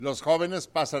Los jóvenes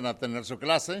pasan a tener su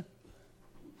clase.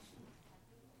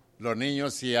 Los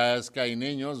niños, si ya es que hay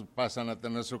niños, pasan a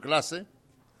tener su clase.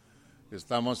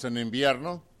 Estamos en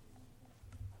invierno,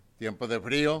 tiempo de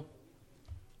frío.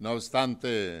 No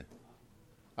obstante,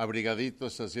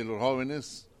 abrigaditos así los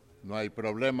jóvenes, no hay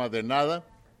problema de nada.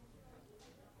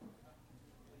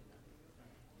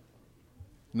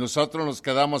 Nosotros nos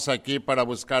quedamos aquí para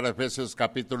buscar Efesios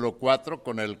capítulo 4,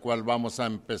 con el cual vamos a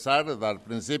empezar, al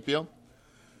principio.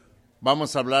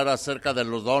 Vamos a hablar acerca de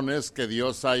los dones que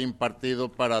Dios ha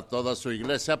impartido para toda su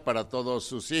iglesia, para todos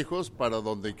sus hijos, para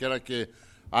donde quiera que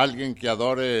alguien que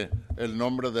adore el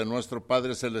nombre de nuestro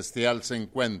Padre Celestial se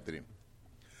encuentre.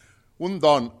 Un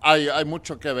don, hay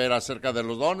mucho que ver acerca de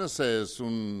los dones, es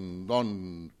un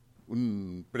don,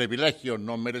 un privilegio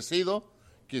no merecido,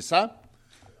 quizá.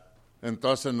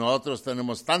 Entonces nosotros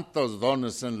tenemos tantos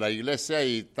dones en la iglesia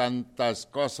y tantas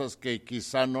cosas que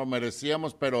quizá no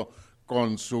merecíamos, pero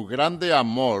con su grande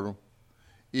amor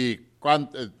y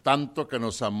tanto que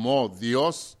nos amó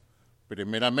Dios,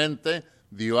 primeramente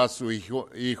dio a su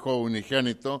Hijo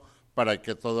unigénito para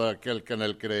que todo aquel que en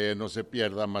él cree no se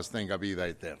pierda, mas tenga vida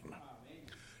eterna.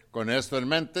 Con esto en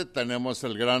mente tenemos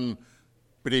el gran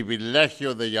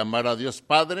privilegio de llamar a Dios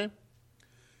Padre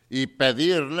y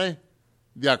pedirle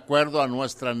de acuerdo a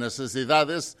nuestras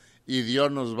necesidades, y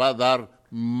Dios nos va a dar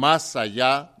más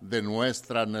allá de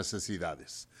nuestras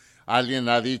necesidades. Alguien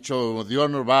ha dicho, Dios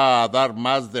nos va a dar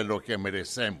más de lo que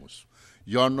merecemos.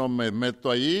 Yo no me meto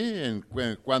ahí en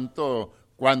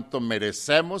cuánto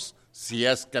merecemos, si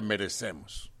es que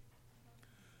merecemos.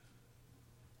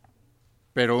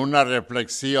 Pero una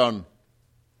reflexión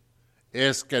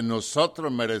es que nosotros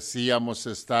merecíamos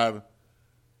estar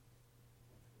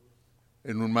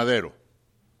en un madero,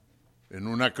 en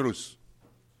una cruz.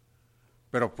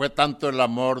 Pero fue tanto el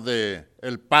amor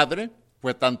del Padre,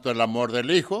 fue tanto el amor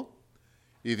del Hijo,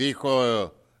 y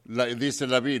dice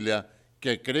la Biblia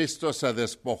que Cristo se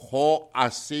despojó a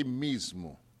sí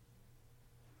mismo.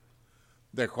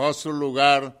 Dejó su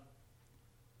lugar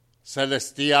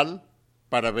celestial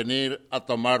para venir a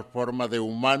tomar forma de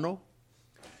humano,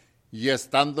 y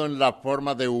estando en la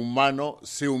forma de humano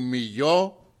se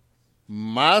humilló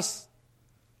más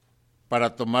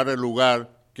para tomar el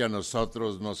lugar que a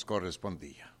nosotros nos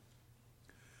correspondía.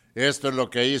 Esto es lo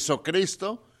que hizo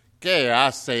Cristo. ¿Qué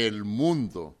hace el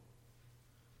mundo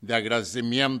de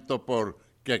agradecimiento por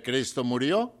que Cristo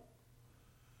murió?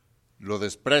 Lo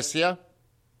desprecia,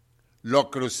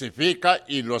 lo crucifica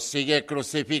y lo sigue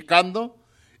crucificando,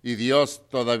 y Dios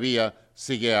todavía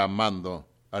sigue amando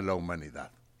a la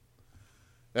humanidad.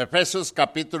 Efesios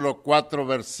capítulo 4,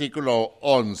 versículo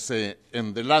 11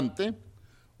 en delante,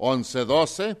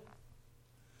 11-12,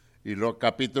 y luego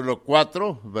capítulo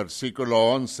 4,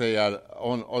 versículo 11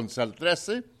 al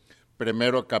 13,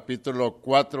 primero capítulo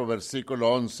 4,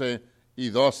 versículo 11 y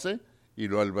 12, y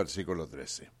luego el versículo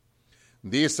 13.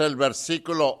 Dice el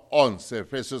versículo 11,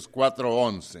 Efesios 4,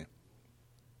 11,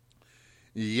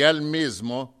 y él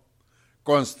mismo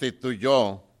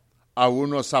constituyó a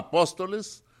unos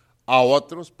apóstoles, a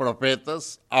otros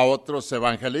profetas, a otros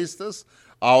evangelistas,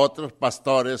 a otros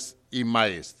pastores y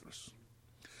maestros,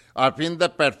 a fin de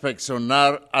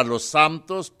perfeccionar a los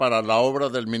santos para la obra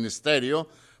del ministerio,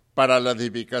 para la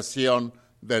edificación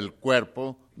del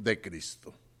cuerpo de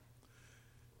Cristo.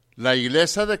 La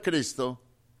iglesia de Cristo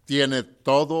tiene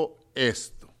todo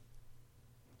esto.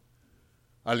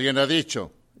 Alguien ha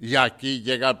dicho, y aquí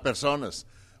llegan personas,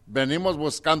 venimos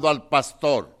buscando al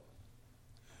pastor.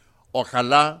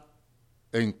 Ojalá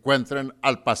encuentren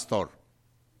al pastor.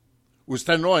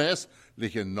 ¿Usted no es? Le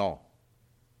dije, no.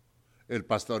 El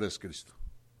pastor es Cristo.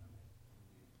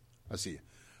 Así.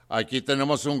 Aquí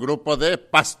tenemos un grupo de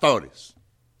pastores.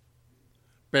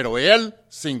 Pero él,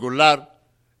 singular,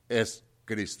 es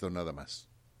Cristo nada más.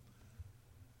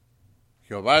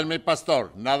 Jehová es mi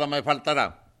pastor, nada me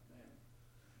faltará.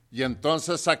 Y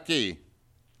entonces aquí,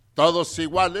 todos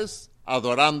iguales,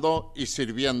 adorando y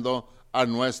sirviendo a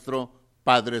nuestro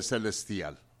Padre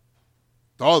Celestial.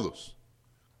 Todos,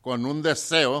 con un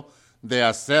deseo de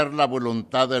hacer la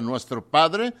voluntad de nuestro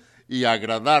Padre y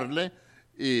agradarle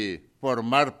y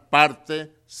formar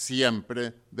parte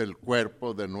siempre del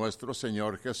cuerpo de nuestro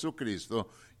Señor Jesucristo,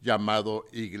 llamado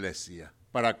iglesia.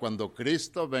 Para cuando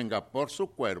Cristo venga por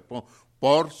su cuerpo,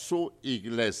 por su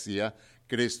iglesia,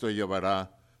 Cristo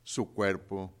llevará su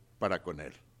cuerpo para con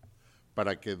él.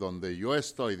 Para que donde yo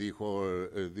estoy,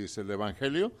 dice el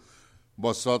Evangelio,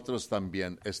 vosotros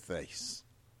también estéis.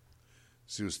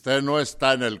 Si usted no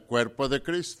está en el cuerpo de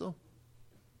Cristo,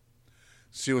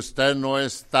 si usted no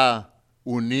está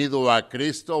unido a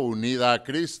Cristo, unida a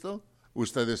Cristo,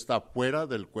 usted está fuera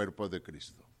del cuerpo de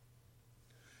Cristo.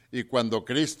 Y cuando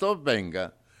Cristo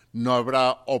venga, no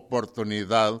habrá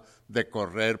oportunidad de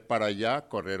correr para allá,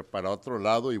 correr para otro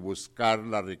lado y buscar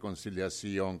la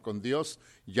reconciliación con Dios.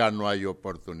 Ya no hay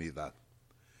oportunidad.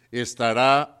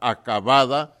 Estará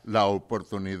acabada la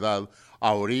oportunidad.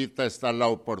 Ahorita está la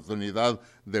oportunidad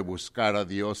de buscar a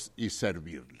Dios y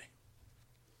servirle.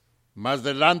 Más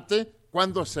adelante,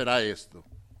 ¿cuándo será esto?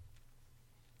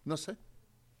 No sé.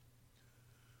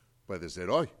 Puede ser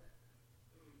hoy.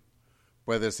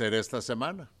 Puede ser esta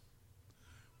semana.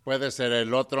 Puede ser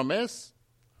el otro mes.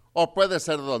 O puede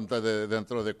ser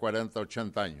dentro de 40,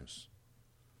 80 años.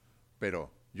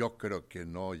 Pero yo creo que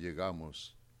no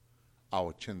llegamos a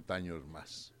 80 años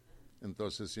más.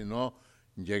 Entonces, si no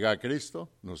llega a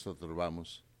Cristo, nosotros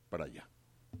vamos para allá.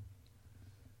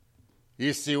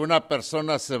 Y si una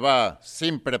persona se va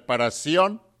sin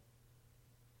preparación,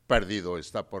 perdido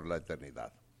está por la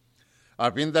eternidad.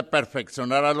 A fin de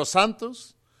perfeccionar a los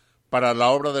santos para la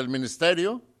obra del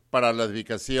ministerio, para la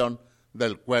edificación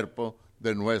del cuerpo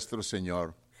de nuestro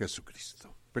Señor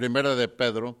Jesucristo. Primera de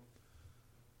Pedro,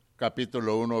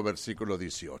 capítulo 1, versículo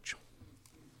 18.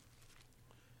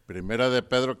 Primera de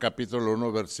Pedro, capítulo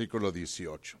 1, versículo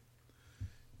 18.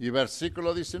 Y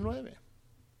versículo 19.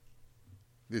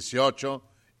 18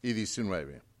 y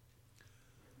 19.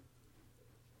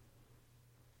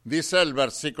 Dice el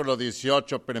versículo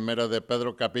 18, primera de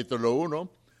Pedro, capítulo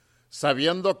 1,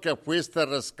 sabiendo que fuiste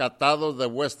rescatados de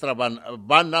vuestra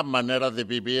vana manera de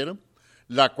vivir,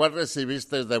 la cual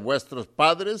recibisteis de vuestros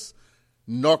padres,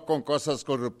 no con cosas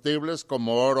corruptibles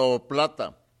como oro o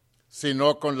plata,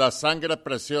 sino con la sangre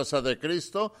preciosa de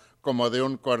Cristo, como de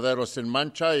un cordero sin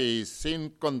mancha y sin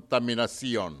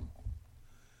contaminación.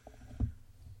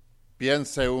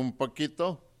 Piense un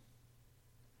poquito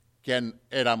quién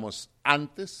éramos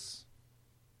antes,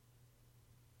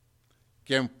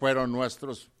 quién fueron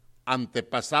nuestros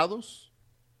antepasados,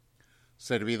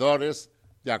 servidores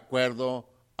de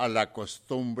acuerdo a la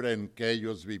costumbre en que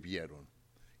ellos vivieron.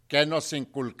 ¿Qué nos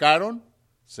inculcaron?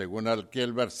 Según aquí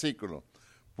el versículo,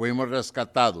 fuimos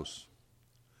rescatados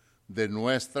de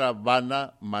nuestra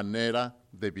vana manera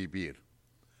de vivir,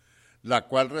 la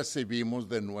cual recibimos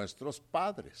de nuestros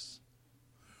padres.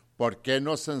 ¿Por qué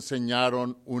nos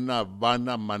enseñaron una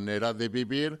vana manera de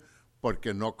vivir?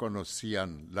 Porque no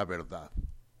conocían la verdad.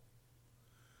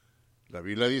 La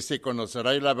Biblia dice,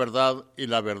 conoceréis la verdad y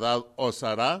la verdad os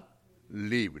hará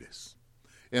libres.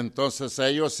 Entonces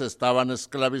ellos estaban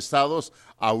esclavizados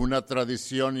a una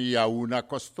tradición y a una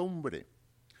costumbre.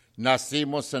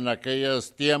 Nacimos en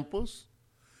aquellos tiempos,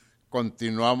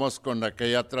 continuamos con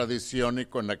aquella tradición y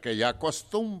con aquella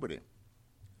costumbre.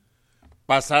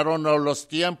 Pasaron los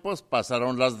tiempos,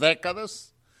 pasaron las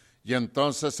décadas, y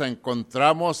entonces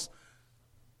encontramos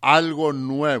algo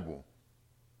nuevo.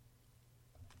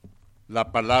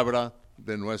 La palabra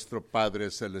de nuestro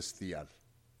Padre Celestial.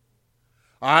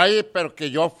 Ay, pero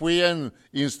que yo fui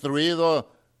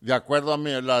instruido de acuerdo a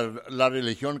la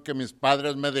religión que mis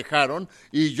padres me dejaron,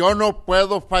 y yo no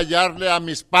puedo fallarle a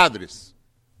mis padres.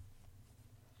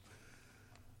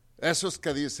 Esos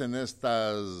que dicen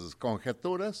estas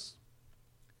conjeturas,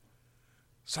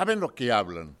 saben lo que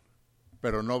hablan,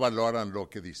 pero no valoran lo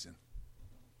que dicen.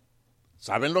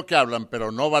 Saben lo que hablan,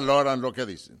 pero no valoran lo que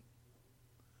dicen.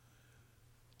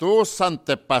 Tus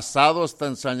antepasados te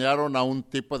enseñaron a un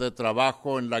tipo de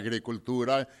trabajo en la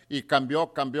agricultura y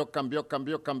cambió,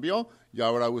 y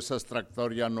ahora usas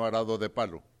tractor ya no arado de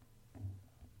palo.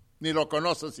 Ni lo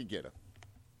conoces siquiera.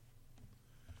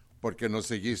 Porque no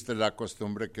seguiste la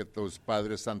costumbre que tus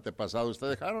padres antepasados te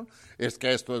dejaron. Es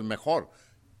que esto es mejor.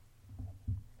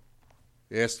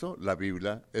 Esto, la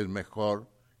Biblia, es mejor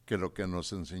que lo que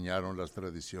nos enseñaron las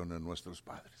tradiciones de nuestros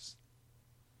padres.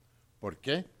 ¿Por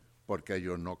qué? Porque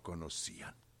ellos no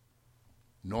conocían,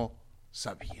 no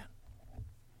sabían.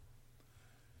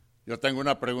 Yo tengo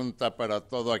una pregunta para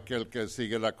todo aquel que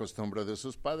sigue la costumbre de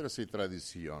sus padres y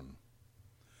tradición.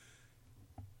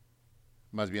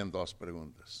 Más bien dos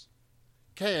preguntas.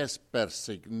 ¿Qué es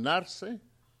persignarse?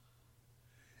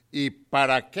 ¿Y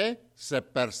para qué se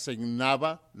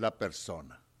persignaba la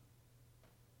persona?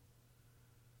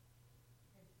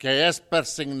 ¿Qué es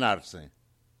persignarse?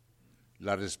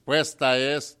 La respuesta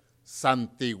es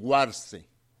santiguarse.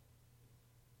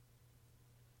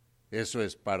 Eso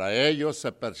es, para ellos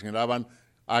se persignaban,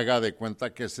 haga de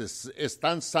cuenta que se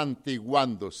están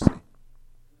santiguándose.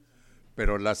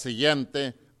 Pero la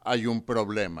siguiente, hay un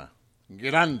problema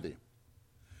grande.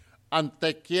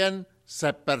 ¿Ante quién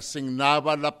se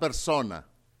persignaba la persona?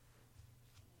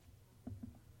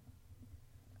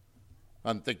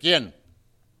 ¿Ante quién?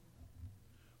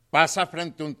 Pasa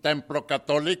frente a un templo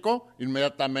católico,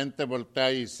 inmediatamente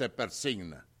voltea y se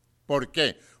persigna. ¿Por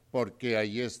qué? porque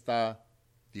ahí está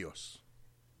Dios.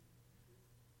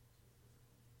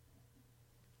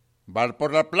 Va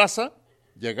por la plaza,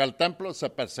 llega al templo, se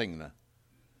persigna.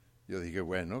 Yo dije,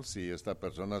 bueno, si esta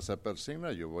persona se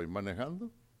persigna, yo voy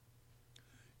manejando.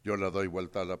 Yo le doy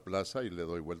vuelta a la plaza y le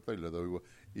doy vuelta y le doy vuelta,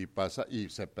 y pasa y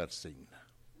se persigna.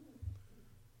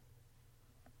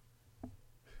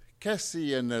 ¿Qué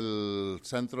si en el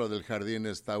centro del jardín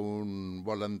está un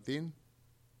volantín?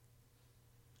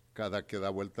 Cada que da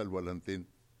vuelta el volantín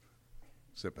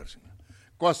se persigna.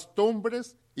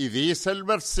 Costumbres, y dice el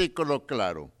versículo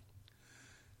claro,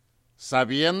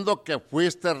 sabiendo que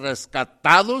fuiste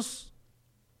rescatados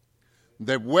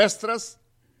de vuestra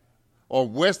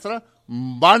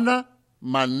vana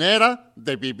manera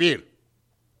de vivir.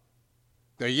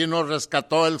 De allí nos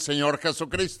rescató el Señor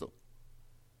Jesucristo.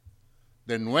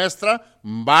 De nuestra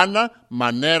vana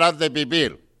manera de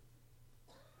vivir.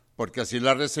 Porque así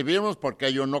la recibimos, porque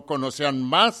ellos no conocían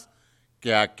más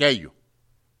que aquello.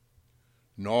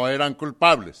 No eran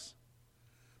culpables.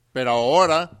 Pero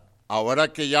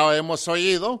ahora que ya hemos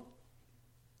oído,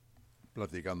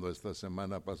 platicando esta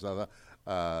semana pasada,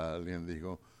 alguien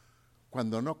dijo,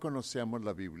 cuando no conocíamos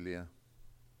la Biblia,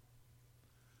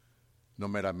 no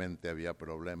meramente había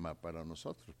problema para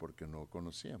nosotros, porque no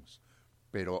conocíamos.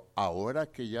 Pero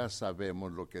ahora que ya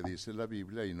sabemos lo que dice la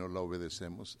Biblia y no la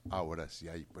obedecemos, ahora sí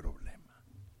hay problema.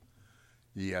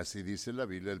 Y así dice la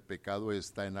Biblia, el pecado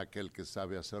está en aquel que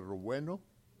sabe hacer lo bueno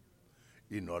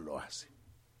y no lo hace.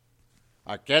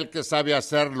 Aquel que sabe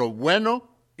hacer lo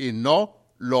bueno y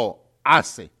no lo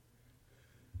hace.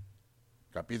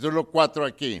 Capítulo 4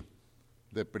 aquí,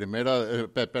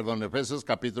 Efesios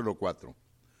capítulo 4.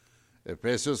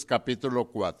 Efesios capítulo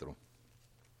 4.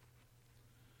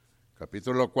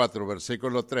 Capítulo 4,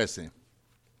 versículo 13.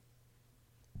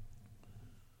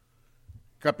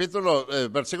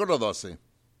 Versículo 12.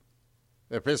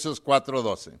 Efesios 4,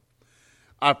 12.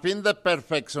 A fin de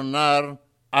perfeccionar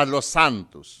a los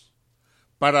santos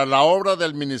para la obra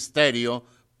del ministerio,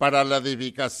 para la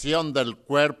edificación del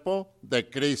cuerpo de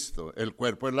Cristo. El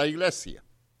cuerpo es la iglesia.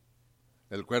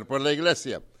 El cuerpo es la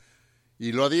iglesia.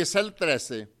 Y lo dice el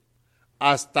 13,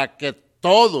 hasta que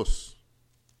todos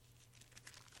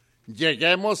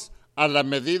lleguemos a la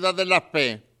medida de la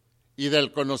fe y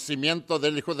del conocimiento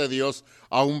del Hijo de Dios,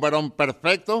 a un varón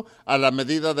perfecto, a la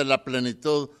medida de la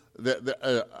plenitud,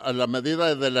 a la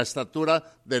medida de la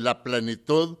estatura de la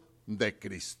plenitud de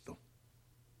Cristo.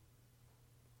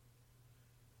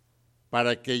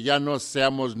 Para que ya no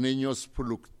seamos niños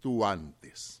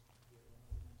fluctuantes.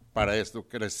 Para esto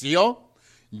creció,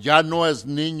 ya no es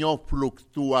niño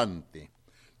fluctuante.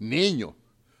 Niño,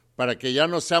 para que ya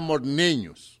no seamos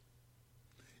niños.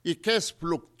 ¿Y qué es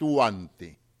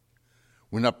fluctuante?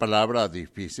 Una palabra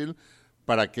difícil,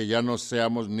 para que ya no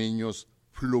seamos niños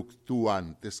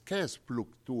fluctuantes. ¿Qué es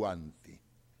fluctuante?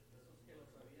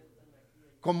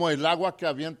 Como el agua que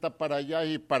avienta para allá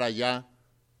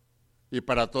y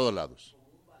para todos lados.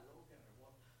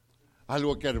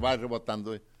 Algo que va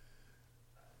rebotando.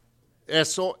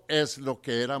 Eso es lo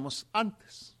que éramos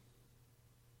antes.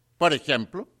 Por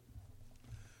ejemplo,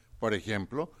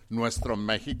 nuestro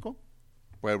México,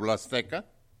 pueblo azteca.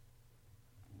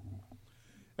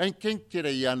 ¿En quién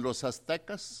creían los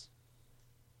aztecas?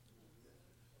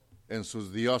 En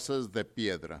sus dioses de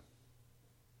piedra.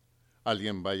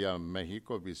 Alguien vaya a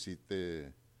México,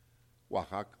 visite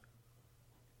Oaxaca,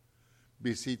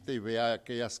 visite y vea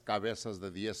aquellas cabezas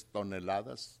de 10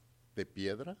 toneladas de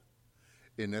piedra.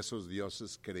 En esos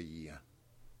dioses creía.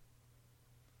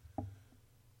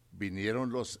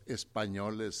 Vinieron los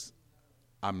españoles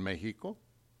a México.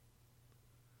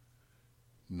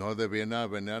 No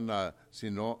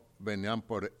sino venían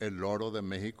por el oro de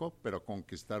México, pero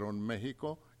conquistaron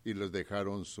México y les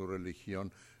dejaron su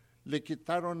religión. Le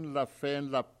quitaron la fe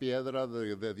en la piedra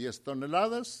de 10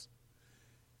 toneladas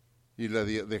y le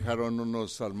dejaron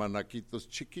unos almanaquitos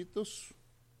chiquitos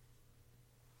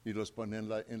y los ponían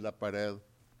en la pared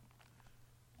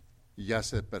y ya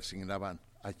se persignaban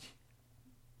allí.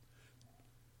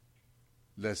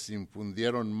 Les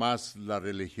infundieron más la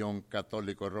religión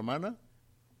católico-romana.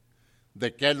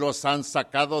 ¿De qué los han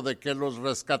sacado? ¿De qué los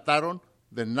rescataron?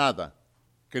 De nada.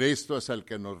 Cristo es el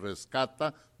que nos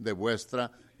rescata de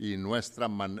vuestra y nuestra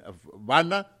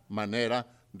vana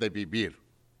manera de vivir.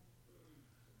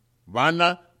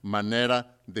 Vana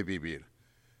manera de vivir.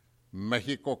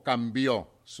 México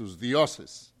cambió sus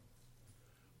dioses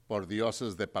por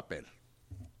dioses de papel,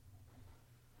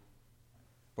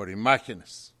 por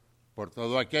imágenes, por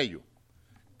todo aquello.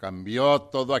 Cambió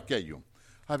todo aquello.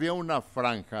 Había una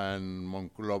franja en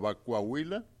Monclova,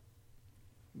 Coahuila,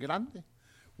 grande,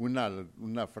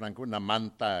 una franja, una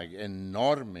manta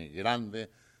enorme,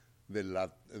 grande, de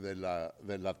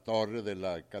la torre de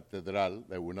la catedral,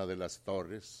 de una de las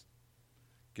torres,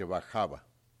 que bajaba.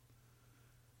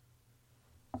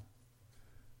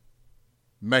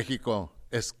 México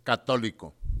es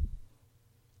católico,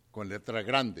 con letra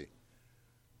grande.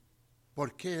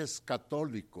 ¿Por qué es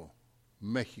católico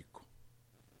México?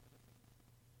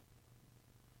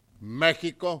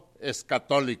 México es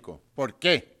católico. ¿Por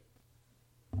qué?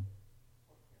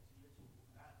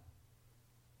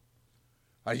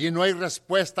 Allí no hay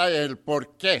respuesta el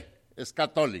por qué es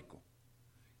católico.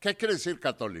 ¿Qué quiere decir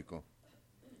católico?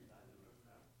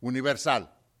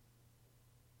 Universal.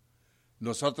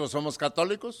 ¿Nosotros somos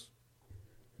católicos?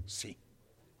 Sí.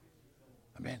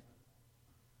 Amén.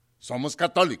 Somos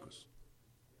católicos.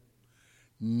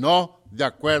 No de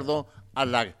acuerdo a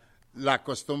la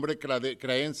costumbre,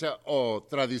 creencia o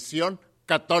tradición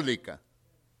católica.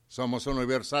 Somos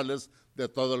universales de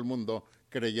todo el mundo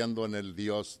creyendo en el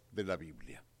Dios de la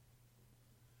Biblia.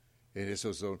 Eso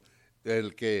es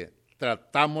el que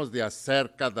tratamos de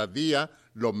hacer cada día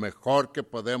lo mejor que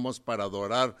podemos para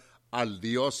adorar al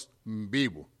Dios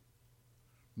vivo,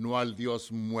 no al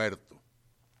Dios muerto.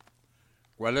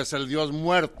 ¿Cuál es el Dios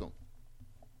muerto?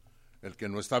 El que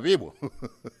no está vivo.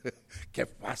 Qué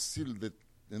fácil de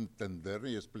entender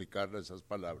y explicar esas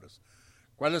palabras.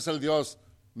 ¿Cuál es el Dios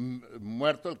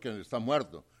muerto? El que está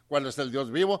muerto. ¿Cuál es el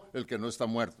Dios vivo? El que no está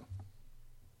muerto.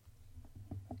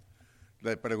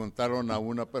 Le preguntaron a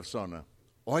una persona,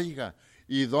 oiga,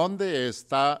 ¿y dónde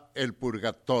está el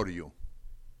purgatorio?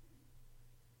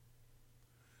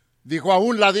 Dijo, a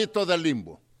un ladito del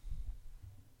limbo.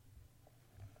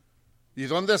 ¿Y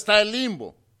dónde está el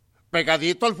limbo?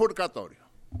 Pegadito al purgatorio.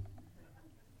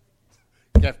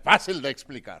 Qué fácil de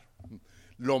explicar.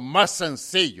 Lo más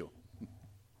sencillo.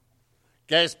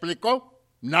 ¿Qué explicó?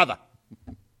 Nada.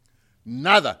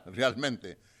 Nada,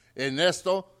 realmente. En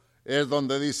esto es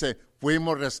donde dice,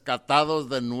 fuimos rescatados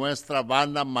de nuestra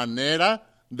vana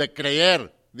manera de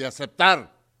creer, de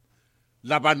aceptar.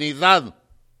 La vanidad.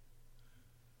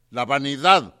 La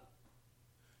vanidad.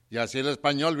 Y así el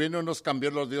español vino y nos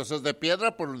cambió los dioses de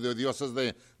piedra por los dioses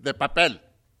de papel.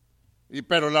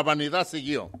 Pero la vanidad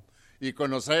siguió. Y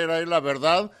conoceréis la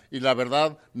verdad, y la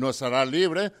verdad nos hará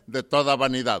libre de toda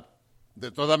vanidad, de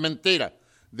toda mentira,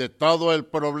 de todo el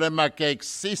problema que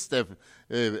existe.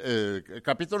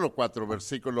 Capítulo 4,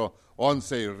 versículo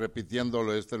 11, y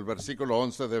repitiéndolo el versículo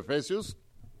 11 de Efesios,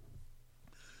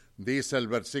 dice el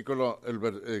versículo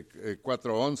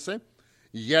 4:11,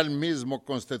 y él mismo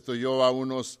constituyó a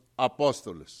unos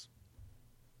apóstoles.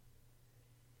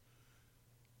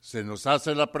 Se nos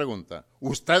hace la pregunta,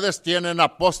 ¿ustedes tienen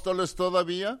apóstoles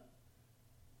todavía?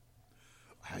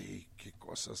 Ay, qué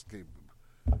cosas que...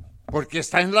 Porque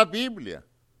está en la Biblia.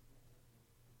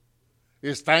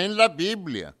 Está en la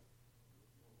Biblia.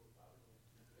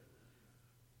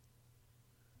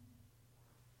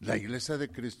 La Iglesia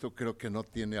de Cristo creo que no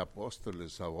tiene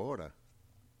apóstoles ahora.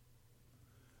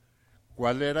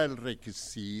 ¿Cuál era el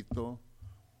requisito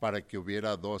para que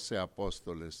hubiera 12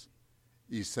 apóstoles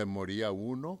y se moría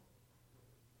uno?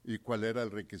 ¿Y cuál era el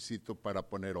requisito para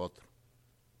poner otro?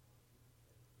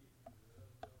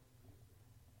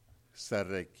 Se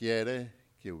requiere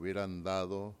que hubieran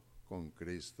dado con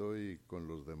Cristo y con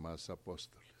los demás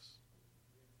apóstoles.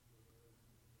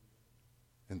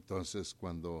 Entonces,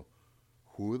 cuando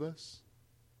Judas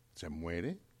se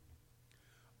muere,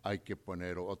 hay que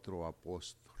poner otro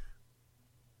apóstol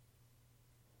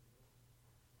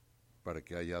para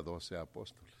que haya 12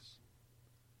 apóstoles.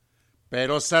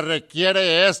 Pero se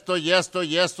requiere esto y esto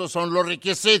y estos son los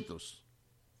requisitos.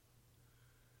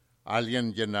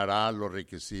 ¿Alguien llenará los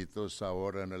requisitos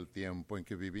ahora en el tiempo en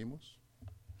que vivimos?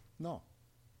 No.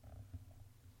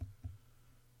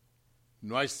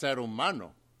 No hay ser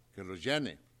humano que los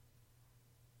llene.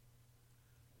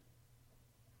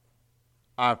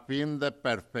 A fin de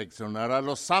perfeccionar a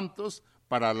los santos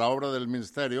para la obra del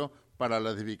ministerio, para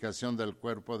la edificación del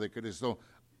cuerpo de Cristo,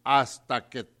 hasta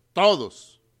que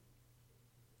todos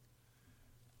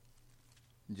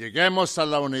lleguemos a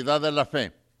la unidad de la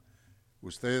fe.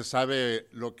 ¿Usted sabe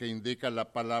lo que indica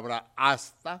la palabra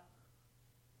hasta?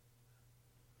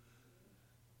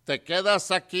 Te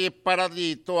quedas aquí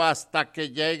paradito hasta que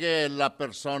llegue la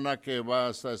persona que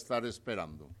vas a estar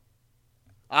esperando.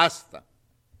 Hasta.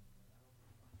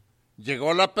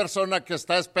 Llegó la persona que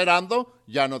está esperando,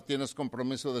 ya no tienes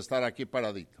compromiso de estar aquí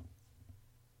paradito.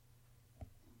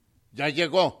 Ya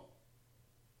llegó.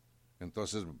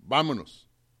 Entonces, vámonos.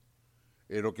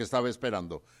 Es lo que estaba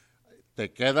esperando.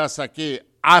 Te quedas aquí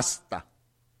hasta.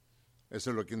 Eso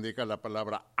es lo que indica la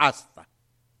palabra hasta.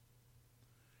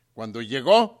 Cuando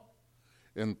llegó,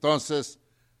 entonces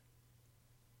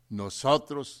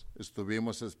nosotros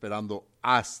estuvimos esperando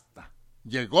hasta.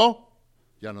 Llegó,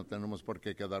 ya no tenemos por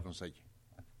qué quedarnos allí.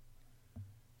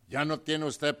 Ya no tiene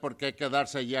usted por qué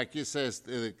quedarse allí. Aquí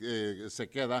se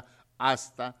queda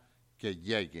hasta que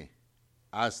llegue.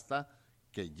 Hasta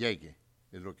que llegue,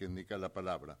 es lo que indica la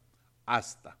palabra.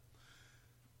 Hasta.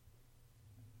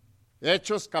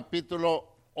 Hechos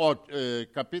capítulo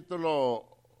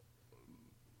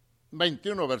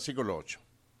 21, versículo 8.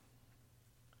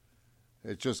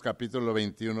 Hechos capítulo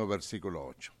 21, versículo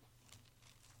 8.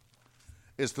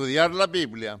 Estudiar la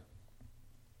Biblia,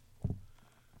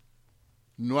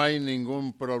 no hay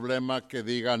ningún problema que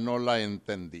diga no la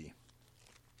entendí.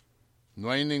 No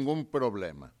hay ningún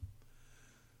problema.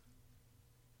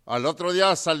 Al otro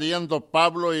día saliendo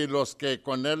Pablo y los que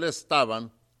con él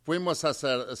estaban, fuimos a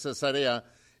Cesarea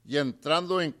y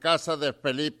entrando en casa de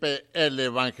Felipe el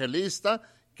evangelista,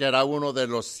 que era uno de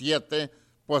los 7,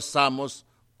 posamos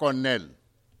con él.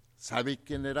 ¿Sabe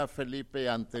quién era Felipe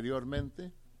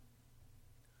anteriormente?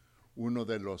 Uno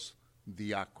de los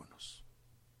diáconos.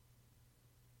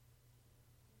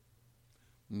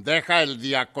 Deja el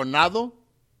diaconado,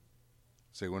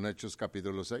 según Hechos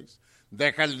capítulo 6,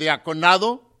 deja el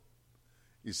diaconado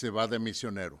y se va de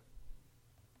misionero.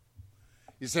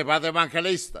 Y se va de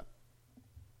evangelista.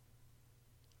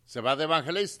 Se va de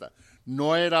evangelista.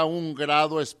 No era un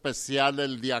grado especial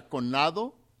el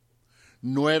diaconado,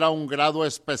 no era un grado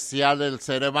especial el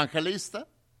ser evangelista.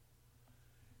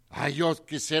 Ay, yo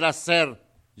quisiera hacer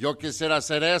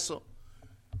eso.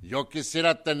 Yo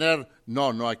quisiera tener,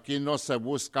 no, aquí no se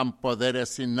buscan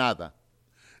poderes y nada.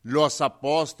 Los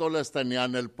apóstoles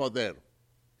tenían el poder,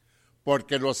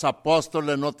 porque los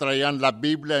apóstoles no traían la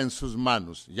Biblia en sus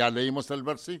manos. Ya leímos el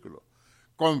versículo.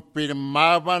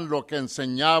 Confirmaban lo que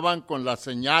enseñaban con las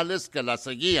señales que la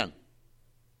seguían.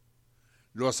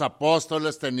 Los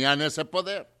apóstoles tenían ese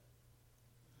poder.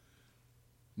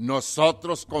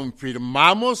 Nosotros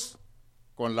confirmamos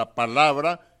con la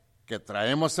palabra que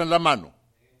traemos en la mano.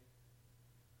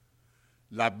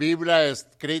 La Biblia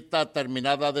escrita,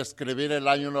 terminada de escribir el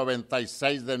año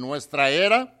 96 de nuestra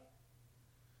era,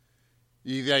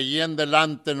 y de ahí en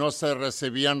adelante no se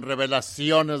recibían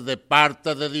revelaciones de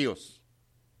parte de Dios.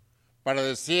 Para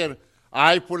decir,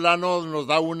 ay, fulano nos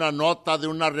da una nota de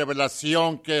una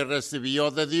revelación que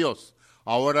recibió de Dios.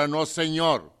 Ahora no,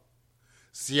 Señor.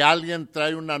 Si alguien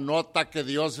trae una nota que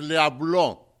Dios le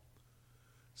habló,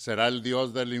 será el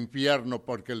Dios del infierno,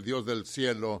 porque el Dios del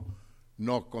cielo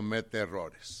no comete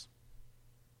errores.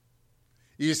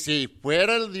 Y si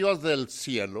fuera el Dios del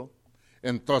cielo,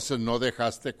 entonces no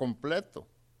dejaste completo.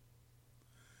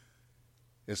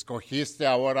 Escogiste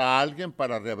ahora a alguien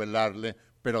para revelarle,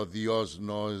 pero Dios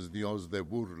no es Dios de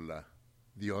burla.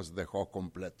 Dios dejó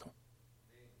completo.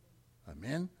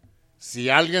 Amén. Si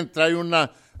alguien trae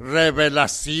una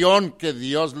revelación que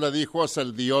Dios le dijo, es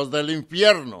el Dios del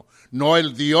infierno, no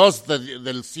el Dios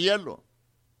del cielo.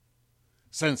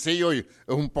 Sencillo y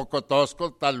un poco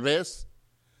tosco, tal vez.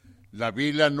 La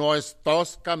Biblia no es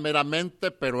tosca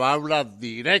meramente, pero habla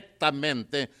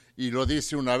directamente y lo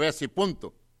dice una vez y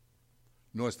punto.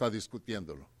 No está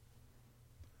discutiéndolo.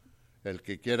 El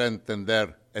que quiera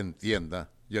entender,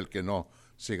 entienda, y el que no,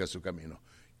 siga su camino.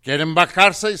 ¿Quieren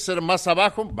bajarse y ser más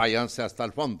abajo? Váyanse hasta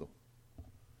el fondo.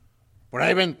 Por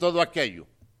ahí ven todo aquello.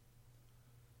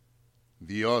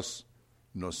 Dios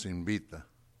nos invita,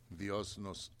 Dios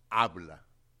nos habla,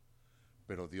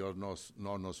 pero Dios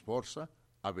no nos forza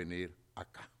a venir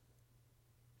acá.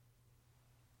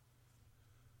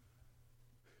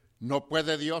 ¿No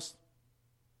puede Dios?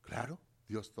 Claro,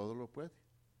 Dios todo lo puede.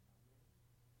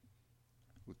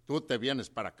 Tú te vienes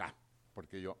para acá,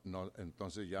 porque yo no,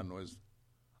 entonces ya no es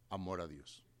amor a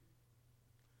Dios.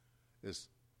 Es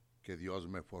que Dios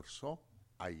me forzó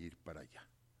a ir para allá.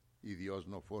 Y Dios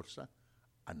no forza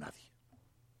a nadie.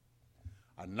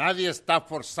 A nadie está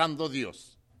forzando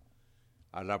Dios.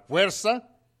 A la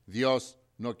fuerza, Dios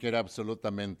no quiere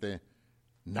absolutamente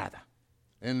nada.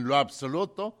 En lo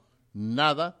absoluto,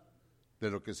 nada de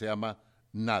lo que se llama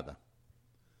nada.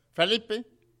 Felipe,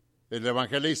 el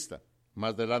evangelista,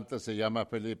 más adelante se llama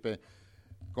Felipe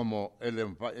como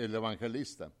el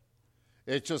evangelista.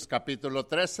 Hechos capítulo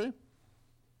 13.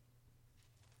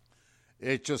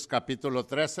 Hechos capítulo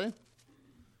 13,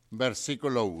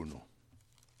 versículo 1.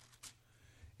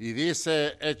 Y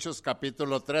dice Hechos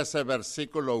capítulo 13,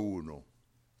 versículo 1.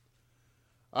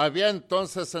 Había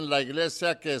entonces en la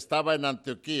iglesia que estaba en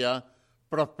Antioquía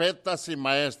profetas y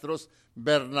maestros,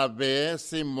 Bernabé,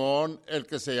 Simón, el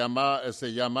que se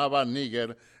llamaba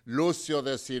Níger, Lucio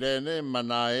de Cirene,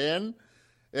 Manaén,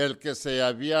 el que se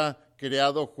había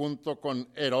criado junto con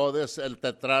Herodes el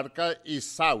tetrarca y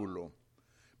Saulo,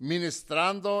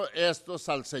 ministrando estos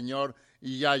al Señor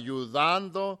y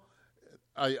ayunando,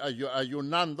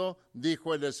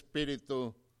 dijo el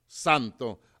Espíritu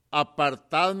Santo,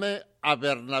 apartadme a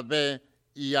Bernabé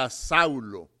y a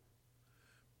Saulo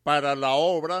para la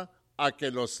obra a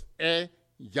que los he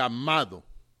llamado.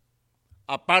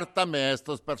 Apártame a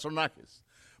estos personajes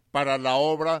para la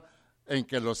obra en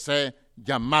que los he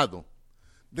llamado.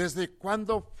 ¿Desde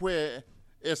cuándo fue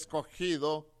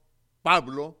escogido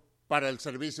Pablo para el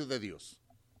servicio de Dios?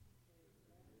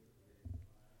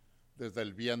 Desde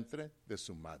el vientre de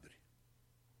su madre.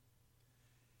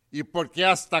 ¿Y por qué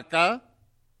hasta acá?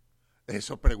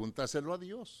 Eso pregúntaselo a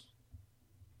Dios.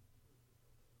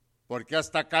 ¿Por qué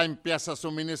hasta acá empieza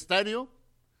su ministerio?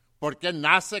 ¿Por qué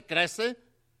nace, crece,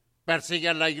 persigue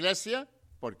a la iglesia?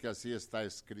 Porque así está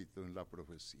escrito en la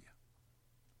profecía.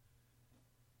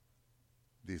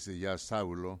 Dice ya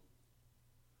Saulo,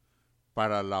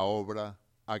 para la obra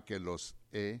a que los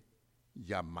he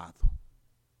llamado.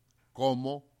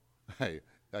 ¿Cómo?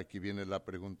 Aquí viene la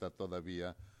pregunta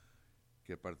todavía,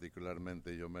 que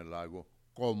particularmente yo me la hago.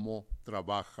 ¿Cómo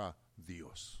trabaja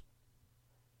Dios?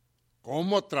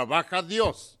 ¿Cómo trabaja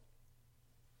Dios?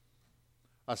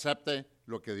 Acepte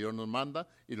lo que Dios nos manda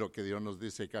y lo que Dios nos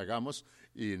dice que hagamos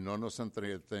y no nos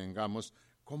entretengamos.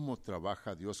 ¿Cómo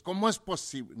trabaja Dios? ¿Cómo es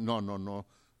posible? No.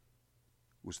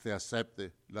 Usted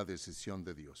acepte la decisión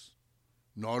de Dios.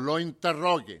 No lo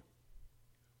interrogue,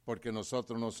 porque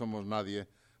nosotros no somos nadie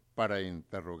para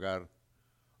interrogar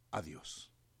a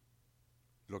Dios.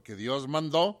 Lo que Dios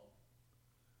mandó,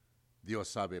 Dios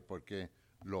sabe por qué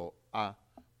lo ha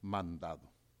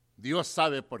mandado. Dios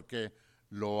sabe por qué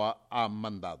lo ha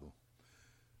mandado.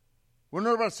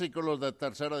 Unos versículos de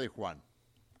Tercera de Juan.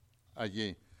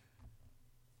 Allí.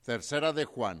 Tercera de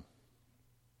Juan.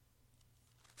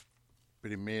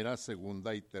 Primera,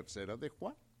 segunda y tercera de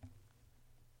Juan.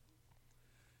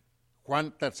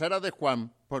 Tercera de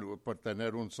Juan, por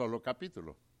tener un solo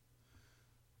capítulo.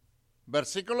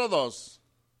 Versículo 2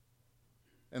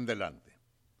 en delante.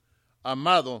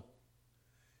 Amado,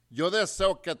 yo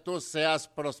deseo que tú seas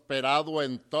prosperado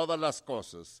en todas las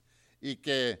cosas y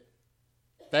que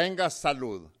tengas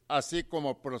salud, así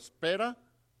como prospera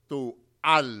tu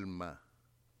alma.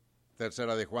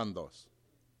 Tercera de Juan 2.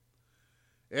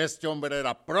 Este hombre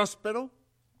era próspero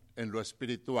en lo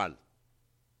espiritual.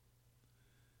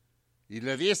 Y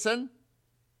le dicen,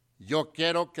 yo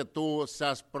quiero que tú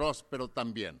seas próspero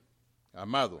también.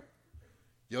 Amado,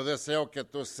 yo deseo que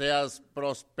tú seas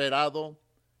prosperado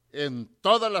en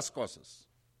todas las cosas.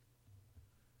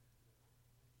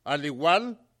 Al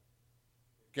igual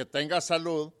que tengas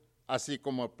salud, así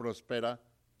como prospera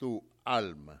tu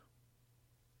alma.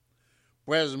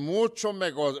 Pues mucho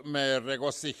me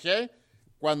regocijé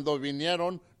cuando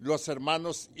vinieron los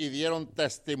hermanos y dieron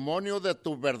testimonio de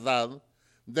tu verdad,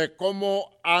 de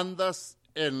cómo andas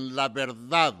en la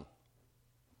verdad.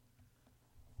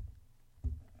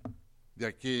 De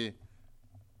aquí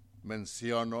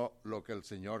menciono lo que el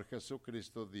Señor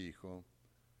Jesucristo dijo: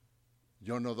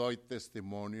 yo no doy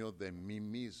testimonio de mí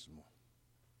mismo,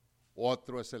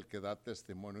 otro es el que da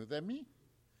testimonio de mí,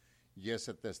 y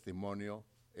ese testimonio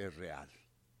es real.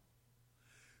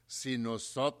 Si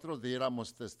nosotros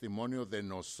diéramos testimonio de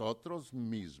nosotros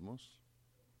mismos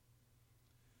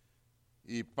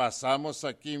y pasamos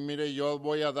aquí, mire, yo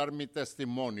voy a dar mi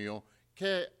testimonio,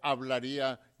 ¿qué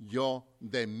hablaría yo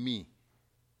de mí?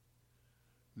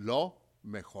 Lo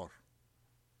mejor.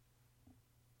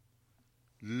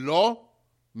 Lo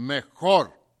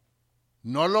mejor,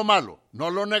 no lo malo, no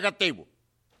lo negativo.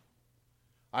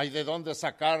 ¿Hay de dónde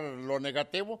sacar lo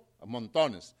negativo?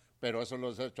 Montones, pero eso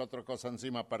los he hecho otra cosa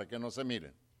encima para que no se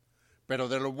miren. Pero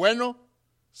de lo bueno,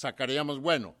 sacaríamos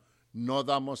bueno. No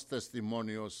damos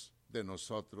testimonios de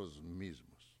nosotros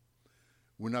mismos.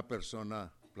 Una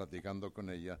persona, platicando con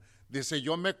ella, dice,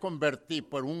 yo me convertí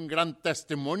por un gran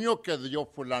testimonio que dio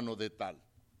fulano de tal.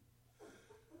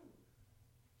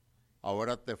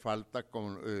 Ahora te falta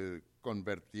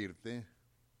convertirte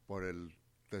por el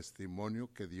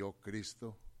testimonio que dio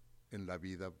Cristo en la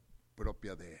vida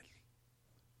propia de Él,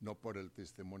 no por el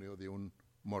testimonio de un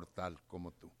mortal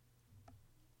como tú.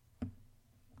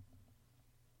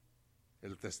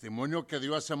 El testimonio que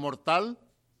dio ese mortal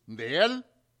de Él,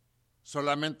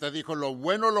 solamente dijo lo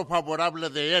bueno, lo favorable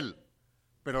de Él,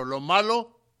 pero lo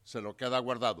malo se lo queda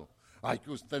guardado. Ay,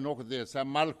 que usted no sea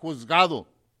mal juzgado.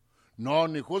 No,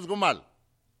 ni juzgo mal,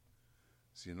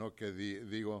 sino que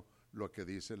digo lo que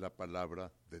dice la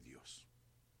palabra de Dios.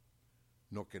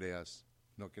 No creáis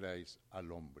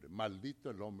al hombre.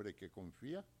 Maldito el hombre que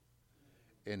confía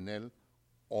en el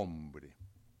hombre.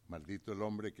 Maldito el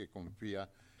hombre que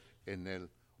confía en el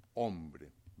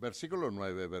hombre. Versículo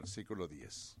 9, versículo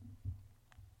 10.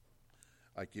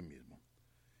 Aquí mismo.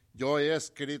 Yo he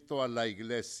escrito a la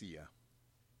iglesia,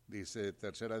 dice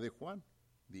tercera de Juan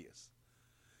 10.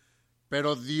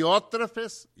 Pero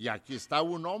Diótrefes, y aquí está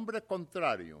un hombre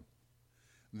contrario,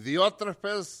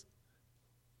 Diótrefes,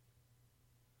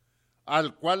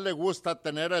 al cual le gusta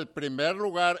tener el primer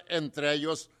lugar entre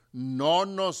ellos, no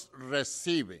nos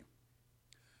recibe.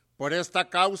 Por esta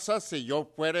causa, si yo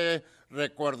fuere,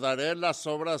 recordaré las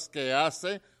obras que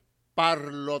hace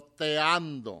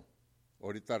parloteando.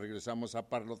 Ahorita regresamos a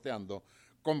parloteando,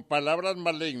 con palabras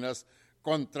malignas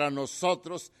contra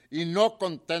nosotros, y no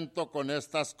contento con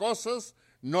estas cosas,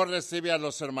 no recibe a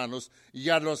los hermanos, y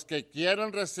a los que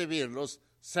quieren recibirlos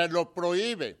se lo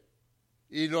prohíbe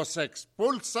y los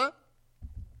expulsa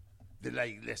de la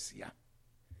iglesia.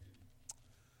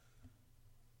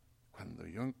 Cuando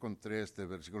yo encontré este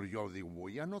versículo, yo digo,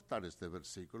 voy a anotar este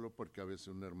versículo porque a veces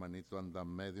un hermanito anda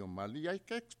medio mal y hay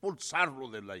que expulsarlo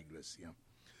de la iglesia.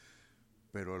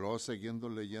 Pero luego, siguiendo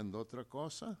leyendo otra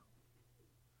cosa,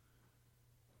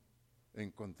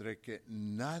 encontré que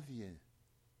nadie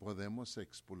podemos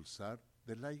expulsar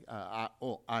de la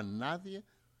a nadie,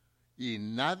 y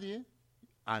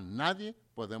a nadie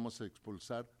podemos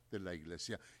expulsar de la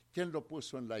iglesia. ¿Quién lo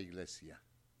puso en la iglesia?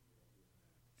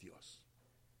 Dios.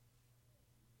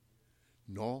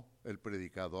 No el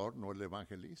predicador, no el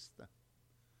evangelista.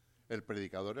 El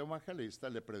predicador evangelista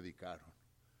le predicaron.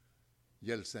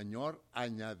 Y el Señor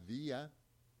añadía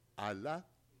a la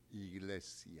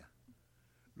iglesia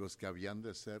los que habían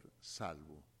de ser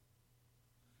salvos.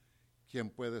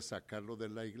 ¿Quién puede sacarlo de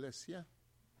la iglesia?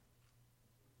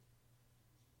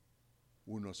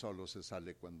 Uno solo se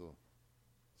sale cuando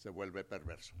se vuelve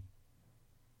perverso.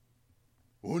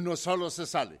 Uno solo se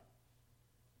sale.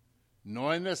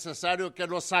 No es necesario que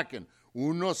lo saquen.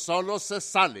 Uno solo se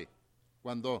sale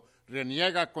cuando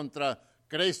reniega contra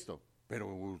Cristo. Pero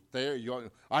usted,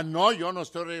 yo no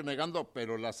estoy renegando,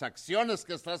 pero las acciones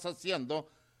que estás haciendo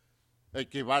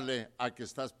equivale a que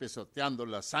estás pisoteando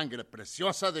la sangre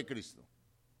preciosa de Cristo.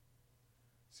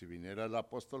 Si viniera el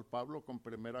apóstol Pablo con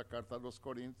primera carta a los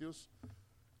Corintios,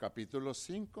 capítulo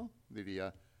 5,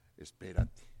 diría,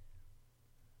 espérate.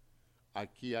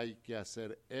 Aquí hay que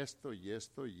hacer esto y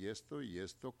esto y esto y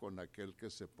esto con aquel que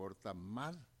se porta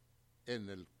mal en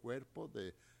el cuerpo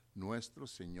de nuestro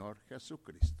Señor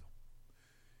Jesucristo.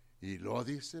 Y lo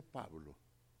dice Pablo.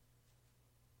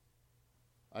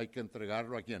 Hay que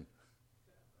entregarlo ¿a quién?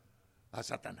 A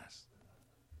Satanás.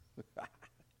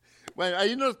 Bueno,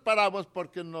 ahí nos paramos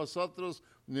porque nosotros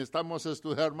necesitamos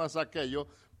estudiar más aquello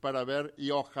para ver, y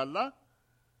ojalá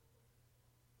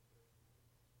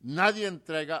nadie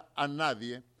entrega a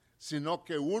nadie, sino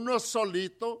que uno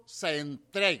solito se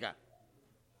entrega.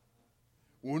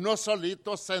 Uno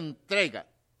solito se entrega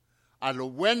a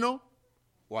lo bueno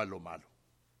o a lo malo.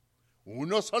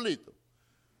 Uno solito.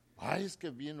 Ay, es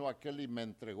que vino aquel y me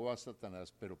entregó a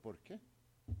Satanás. ¿Pero por qué?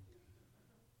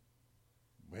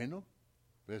 Bueno,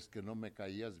 ves que no me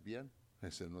caías bien.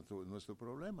 Ese es nuestro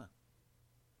problema.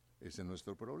 Ese es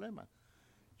nuestro problema.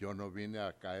 Yo no vine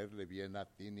a caerle bien a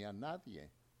ti ni a nadie.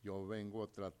 Yo vengo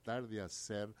a tratar de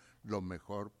hacer lo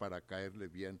mejor para caerle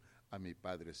bien a mi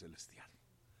Padre Celestial.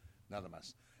 Nada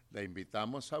más. Le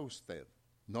invitamos a usted,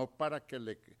 no para que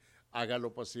le haga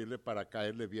lo posible para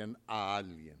caerle bien a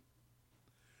alguien.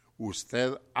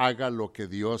 Usted haga lo que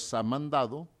Dios ha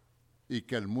mandado y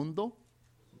que el mundo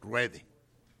ruede.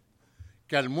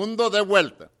 Que el mundo dé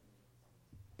vuelta.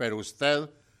 Pero usted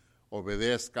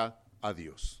obedezca a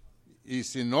Dios. Y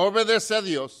si no obedece a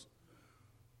Dios,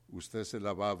 usted se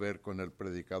la va a ver con el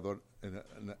predicador.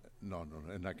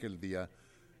 En aquel día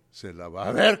se la va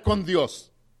a ver con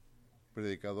Dios.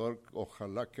 Predicador,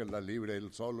 ojalá que la libre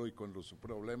él solo y con los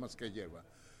problemas que lleva.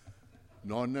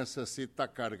 No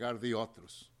necesita cargar de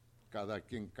otros. Cada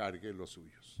quien cargue los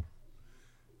suyos.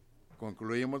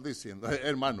 Concluimos diciendo,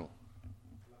 hermano.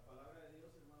 La palabra de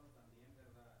Dios, hermano, también,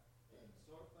 ¿verdad?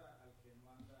 Exhorta al que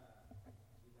no anda,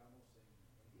 digamos,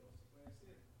 en Dios, se puede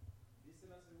decir. Dice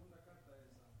la segunda carta de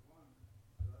San Juan,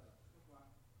 ¿verdad? Juan,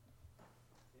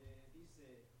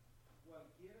 dice,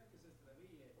 cualquiera que se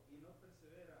extravíe y no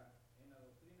persevera en la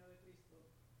doctrina de Cristo,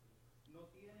 no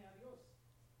tiene a Dios.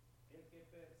 El que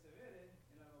persevere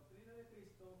en la doctrina de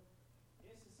Cristo,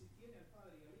 ese sí tiene al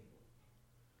Padre y al Hijo.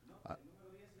 No, el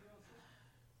número 10 y 11.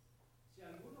 Si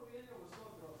alguno viene a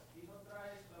vosotros y no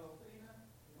trae esta doctrina,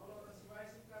 no lo recibáis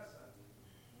en casa,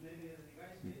 ni le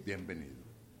digáis Bienvenido.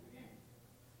 muy bien.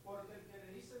 Porque el que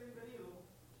le dice bienvenido,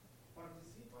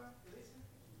 participa, ¿qué dice?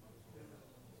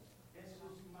 En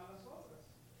sus malas obras.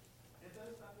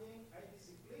 Entonces también hay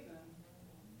disciplina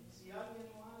si alguien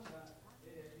no anda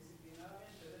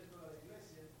disciplinadamente dentro de la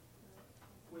iglesia,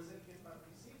 pues el que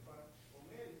participa con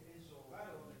él en su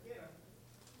hogar o donde quiera,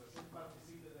 pues él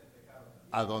participe del pecado.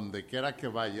 A donde quiera que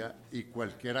vaya y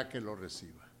cualquiera que lo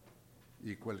reciba.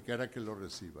 Y cualquiera que lo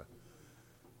reciba.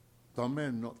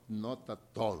 Tomen nota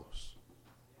todos.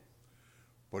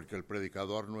 Porque el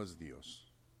predicador no es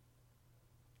Dios.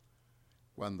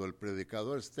 Cuando el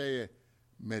predicador esté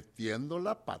metiendo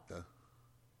la pata,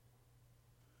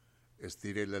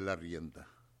 estírele la rienda.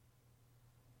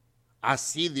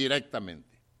 Así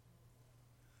directamente.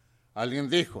 Alguien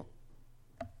dijo,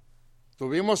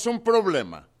 tuvimos un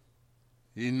problema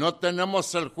y no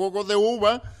tenemos el jugo de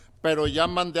uva, pero ya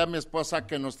mandé a mi esposa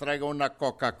que nos traiga una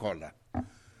Coca-Cola.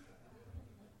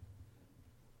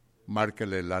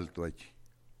 Márquele el alto allí.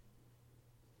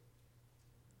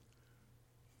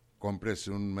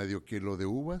 Cómprese un medio kilo de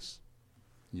uvas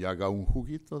y haga un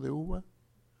juguito de uva.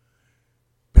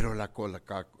 Pero la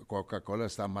Coca-Cola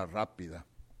está más rápida.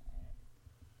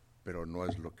 Pero no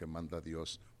es lo que manda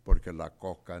Dios, porque la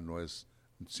coca no es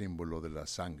un símbolo de la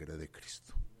sangre de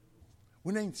Cristo.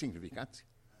 Una insignificancia.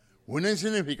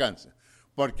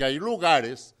 Porque hay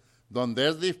lugares donde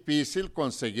es difícil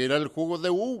conseguir el jugo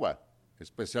de uva,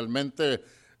 especialmente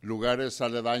lugares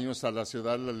aledaños a la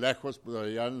ciudad, lejos, por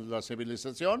allá en la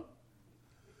civilización.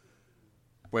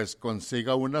 Pues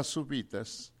consiga unas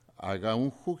uvitas, haga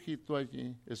un juguito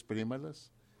allí,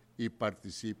 exprímalas y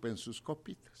participe en sus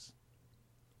copitas.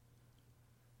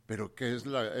 Pero ¿qué es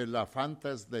la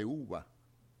Fanta es de uva?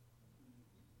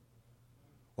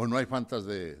 ¿O no hay Fantas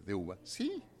de uva?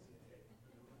 Sí.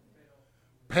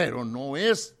 Pero no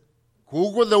es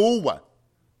jugo de uva.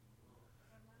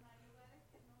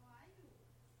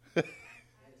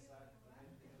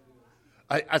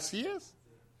 Así es.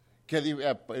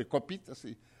 Copitas,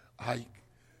 sí.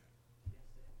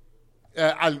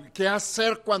 ¿Qué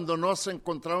hacer cuando no se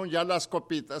encontraron ya las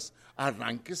copitas?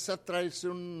 Arránquese a traerse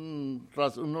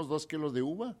unos 2 kilos de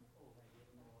uva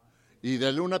y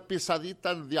dele una pisadita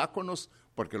a los diáconos,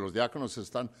 porque los diáconos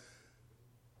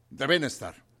deben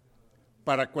estar.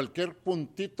 Para cualquier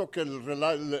puntito que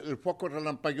el foco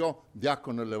relampagueó,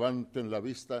 diácono, levanten la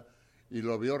vista y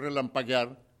lo vio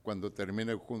relampaguear. Cuando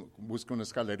termine, busca una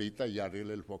escalerita y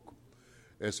arregle el foco.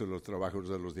 Esos son los trabajos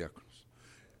de los diáconos.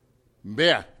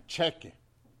 Vea, cheque.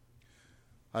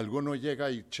 Alguno llega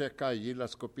y checa allí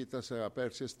las copitas a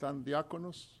ver si están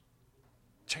diáconos.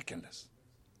 Chéquenlas.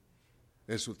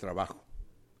 Es su trabajo.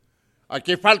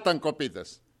 Aquí faltan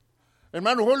copitas.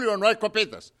 Hermano Julio, no hay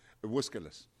copitas.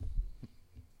 Búsquelas.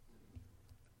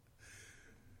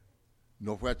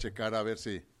 No fue a checar a ver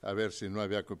si no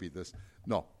había copitas.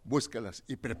 No, búsquelas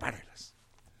y prepárelas.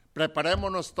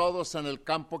 Preparémonos todos en el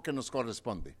campo que nos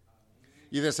corresponde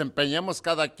y desempeñemos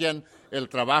cada quien el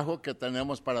trabajo que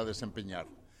tenemos para desempeñar.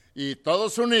 Y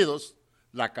todos unidos,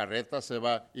 la carreta se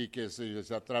va y que si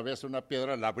se atraviesa una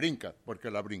piedra, la brinca,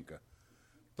 porque la brinca.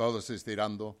 Todos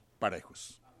estirando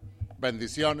parejos.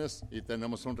 Bendiciones y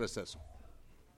tenemos un receso.